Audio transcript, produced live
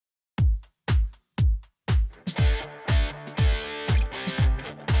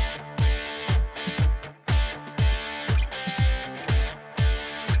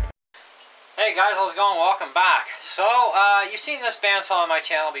Hey guys, how's it going? Welcome back. So, you've seen this bandsaw on my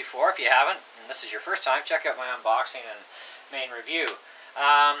channel before. If you haven't, and this is your first time, check out my unboxing and main review.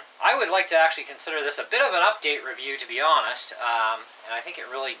 I would like to actually consider this a bit of an update review, to be honest, and I think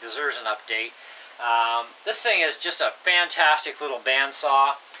it really deserves an update. This thing is just a fantastic little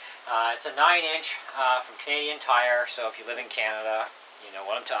bandsaw. It's a 9-inch from Canadian Tire, so if you live in Canada, you know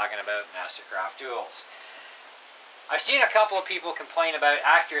what I'm talking about, Mastercraft duals. I've seen a couple of people complain about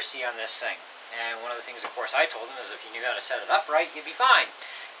accuracy on this thing, and one of the things, of course, I told them is if you knew how to set it up right, you'd be fine.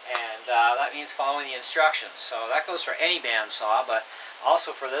 And that means following the instructions. So that goes for any bandsaw, but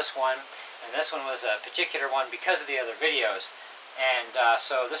also for this one. And this one was a particular one because of the other videos. And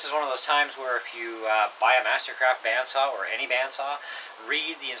so this is one of those times where if you buy a Mastercraft bandsaw or any bandsaw,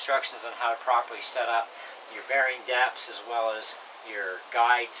 read the instructions on how to properly set up your bearing depths as well as your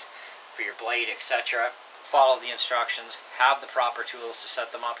guides for your blade, etc. Follow the instructions, have the proper tools to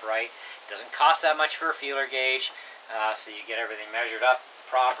set them up right. It doesn't cost that much for a feeler gauge, so you get everything measured up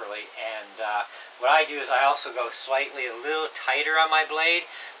properly. And what I do is I also go slightly a little tighter on my blade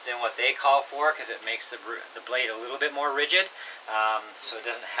than what they call for, because it makes the blade a little bit more rigid, so it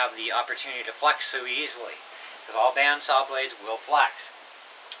doesn't have the opportunity to flex so easily, because all bandsaw blades will flex.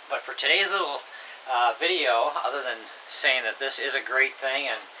 But for today's little video, other than saying that this is a great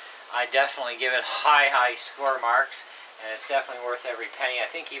thing, and I definitely give it high score marks, and it's definitely worth every penny. I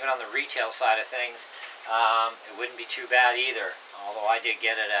think even on the retail side of things, it wouldn't be too bad either. Although I did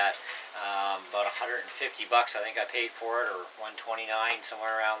get it at about 150 bucks, I think I paid for it, or 129,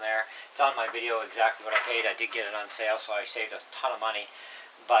 somewhere around there. It's on my video exactly what I paid. I did get it on sale, so I saved a ton of money.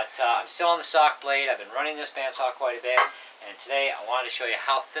 But I'm still on the stock blade. I've been running this bandsaw quite a bit, and today I wanted to show you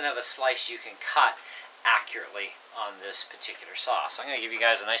how thin of a slice you can cut accurately on this particular saw. So I'm going to give you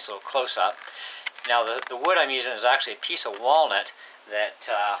guys a nice little close-up. Now the wood I'm using is actually a piece of walnut that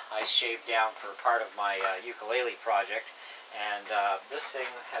I shaved down for part of my ukulele project, and this thing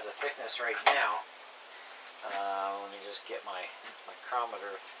has a thickness right now. Let me just get my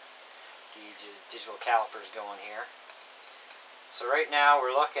micrometer digital calipers going here. So right now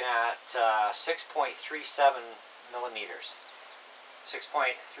we're looking at 6.37 millimeters.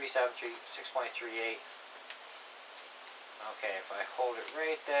 6.37, 6.38. Okay, if I hold it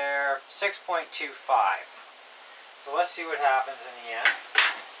right there, 6.25. So let's see what happens in the end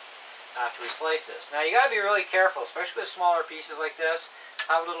after we slice this. Now you got to be really careful, especially with smaller pieces like this.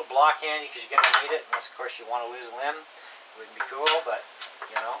 Have a little block handy because you're going to need it, unless of course you want to lose a limb. Wouldn't be cool, but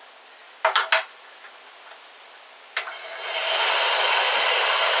you know.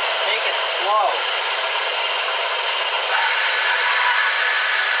 And take it slow.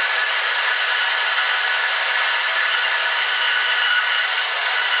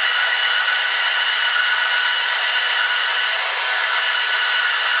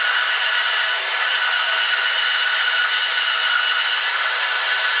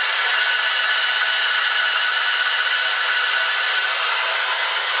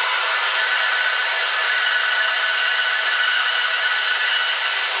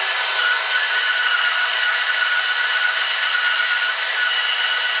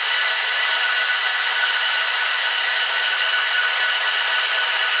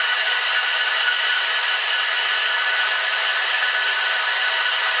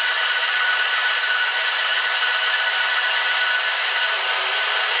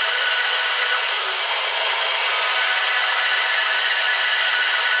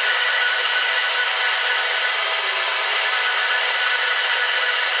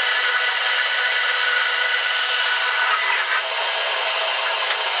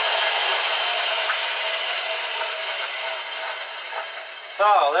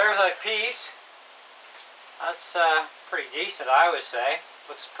 So there's a piece. That's pretty decent, I would say.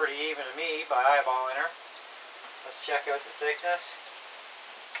 Looks pretty even to me by eyeballing her. Let's check out the thickness.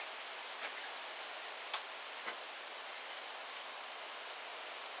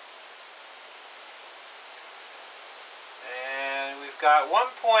 And we've got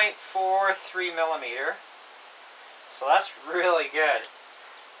 1.43 millimeter. So that's really good.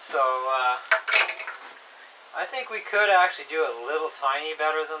 So I think we could actually do a little tiny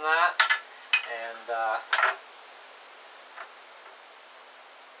better than that, and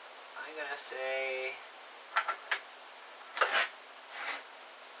I'm gonna say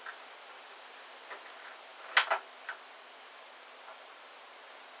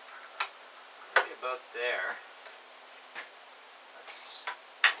maybe about there. That's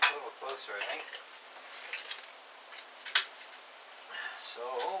a little closer, I think. So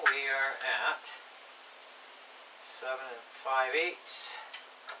we are at 7 5/8,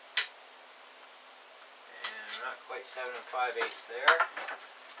 and not quite 7 5/8 there.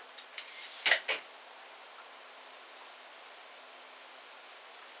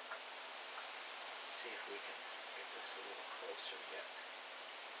 see if we can get this a little closer yet.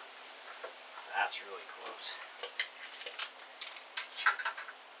 That's really close.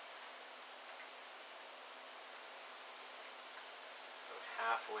 About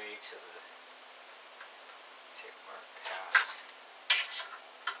halfway to the tick mark past.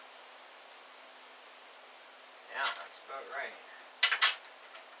 Yeah, that's about right.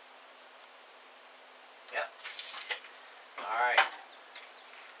 Yep. Alright.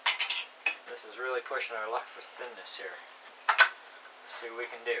 This is really pushing our luck for thinness here. Let's see what we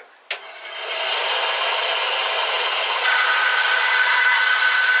can do.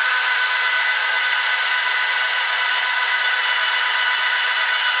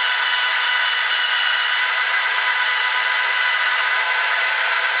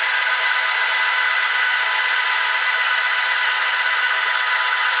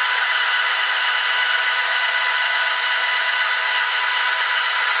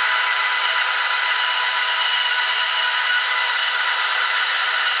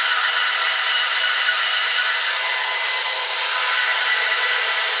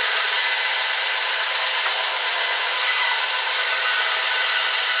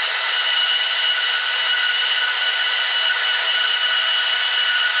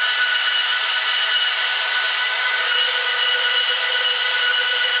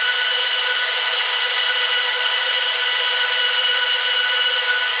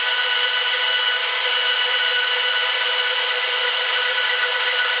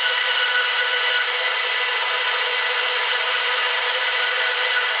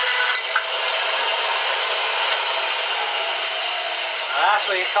 That's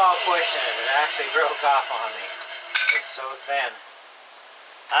what you call pushing it. It actually broke off on me. It's so thin.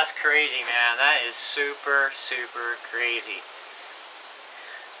 That's crazy, man. That is super, super crazy.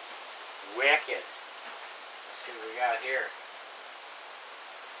 Wicked. Let's see what we got here.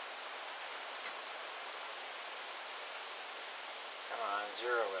 Come on,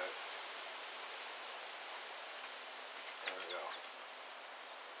 zero it. There we go.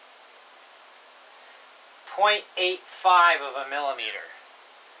 0.85 of a millimeter.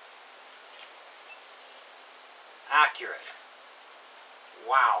 Accurate.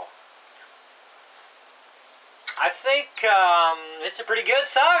 Wow. I think it's a pretty good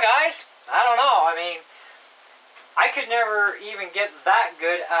saw, guys. I don't know. I mean, I could never even get that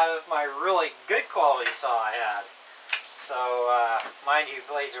good out of my really good quality saw I had. So, mind you,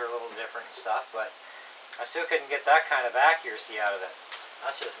 blades are a little different and stuff, but I still couldn't get that kind of accuracy out of it.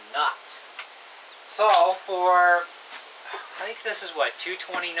 That's just nuts. So, for, I think this is what,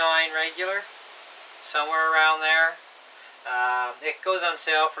 $229 regular? Somewhere around there. It goes on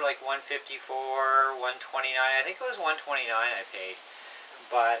sale for like $154, $129. I think it was $129 I paid.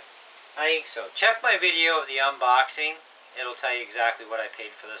 But I think so. Check my video of the unboxing. It'll tell you exactly what I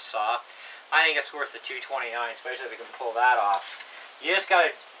paid for this saw. I think it's worth the $229, especially if I can pull that off. You just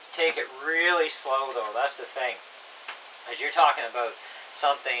gotta take it really slow though. That's the thing. As you're talking about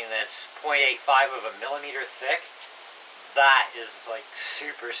something that's 0.85 of a millimeter thick, that is like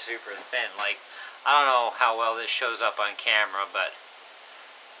super, super thin. Like, I don't know how well this shows up on camera, but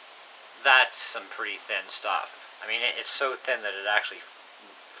that's some pretty thin stuff. I mean, it's so thin that it actually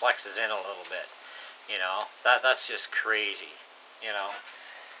flexes in a little bit. You know, that's just crazy. You know,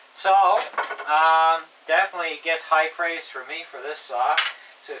 so definitely gets high praise from me for this saw.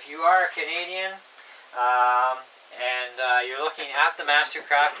 So if you are a Canadian and you're looking at the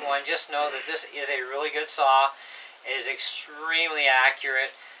Mastercraft one, just know that this is a really good saw. It is extremely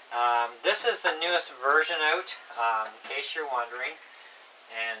accurate. This is the newest version out, in case you're wondering,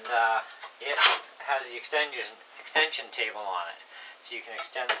 and it has the extension table on it, so you can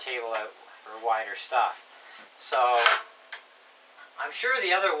extend the table out for wider stuff. So I'm sure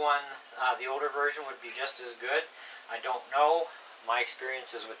the other one, the older version, would be just as good. I don't know my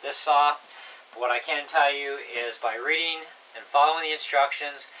experiences with this saw. What I can tell you is by reading and following the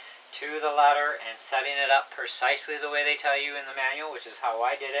instructions to the letter and setting it up precisely the way they tell you in the manual, which is how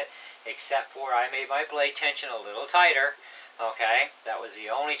I did it, except for I made my blade tension a little tighter. Okay, that was the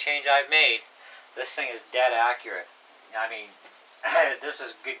only change I've made. This thing is dead accurate. I mean, this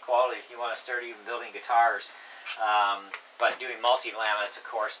is good quality if you want to start even building guitars, but doing multi-laminates, of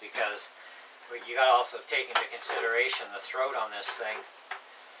course, because you got to also take into consideration the throat on this thing.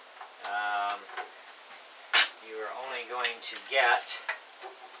 You are only going to get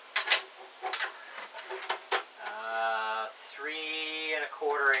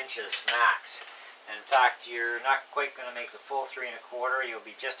 3¼ inches max. In fact, you're not quite going to make the full 3¼ You'll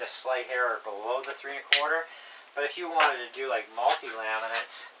be just a slight hair below the 3¼ But if you wanted to do like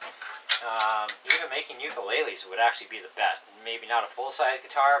multi-laminates, Even making ukuleles would actually be the best. Maybe not a full-size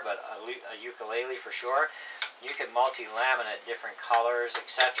guitar, but a ukulele for sure. You can multi-laminate different colors,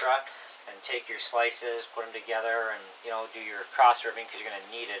 etc., and take your slices, put them together, and do your cross ribbing, because you're going to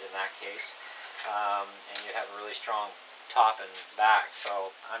need it in that case. And you have a really strong top and back.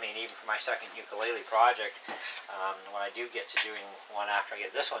 So I mean, even for my second ukulele project, when I do get to doing one after I get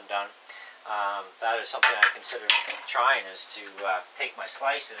this one done, that is something I consider trying, is to take my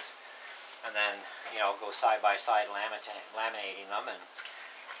slices and then go side by side laminating them, and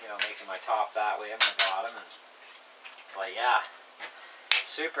making my top that way and my bottom. And but yeah,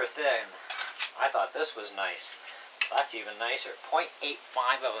 super thin. I thought this was nice. That's even nicer.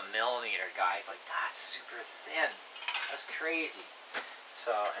 0.85 of a millimeter, guys. Like, that's super thin. That's crazy.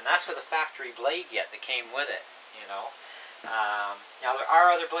 So, and that's with a factory blade yet that came with it, Now, there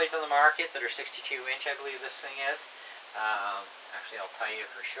are other blades on the market that are 62 inch, I believe this thing is. Actually, I'll tell you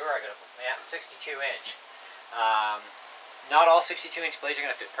for sure. 62 inch. Not all 62 inch blades are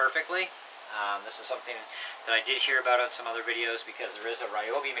going to fit perfectly. This is something that I did hear about on some other videos, because there is a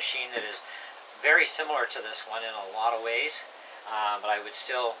Ryobi machine that is very similar to this one in a lot of ways. But I would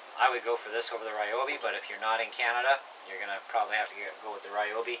go for this over the Ryobi. But if you're not in Canada, you're going to probably have to go with the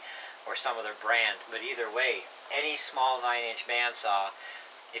Ryobi or some other brand. But either way, any small 9-inch bandsaw,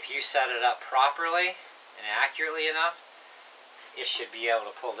 if you set it up properly and accurately enough, it should be able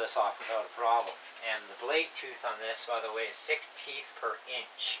to pull this off without a problem. And the blade tooth on this, by the way, is 6 teeth per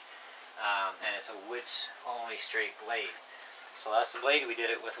inch. And it's a wood-only straight blade. So that's the blade we did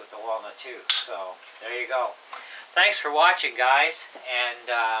it with the walnut tooth. So there you go. Thanks for watching, guys. And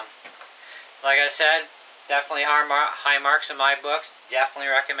like I said, definitely high marks in my books. Definitely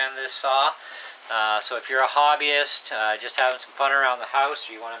recommend this saw. So if you're a hobbyist, just having some fun around the house,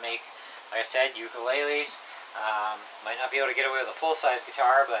 or you want to make, like I said, ukuleles, might not be able to get away with a full-size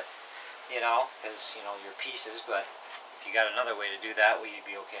guitar, but because your pieces. But if you got another way to do that, well, you'd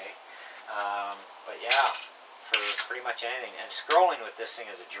be okay. But yeah, for pretty much anything. And scrolling with this thing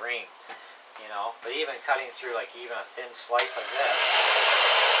is a dream, But even cutting through, like, even a thin slice like this,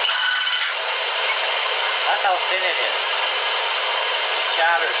 that's how thin it is. It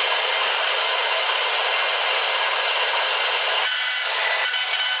shatters it.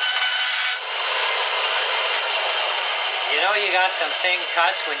 You got some thin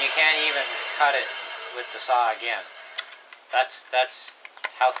cuts when you can't even cut it with the saw again. That's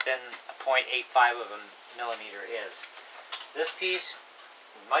how thin a 0.85 of a millimeter is. This piece,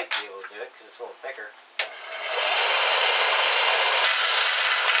 we might be able to do it because it's a little thicker.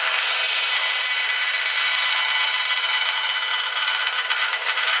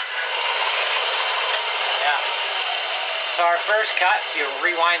 Yeah. So our first cut, if you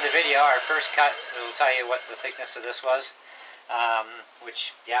rewind the video, our first cut, it will tell you what the thickness of this was.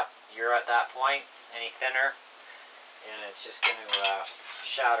 Which, yeah, you're at that point. Any thinner, and it's just going to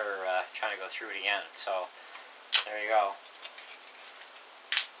shatter trying to go through it again. So there you go.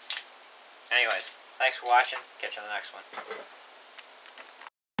 Anyways, thanks for watching. Catch you on the next one.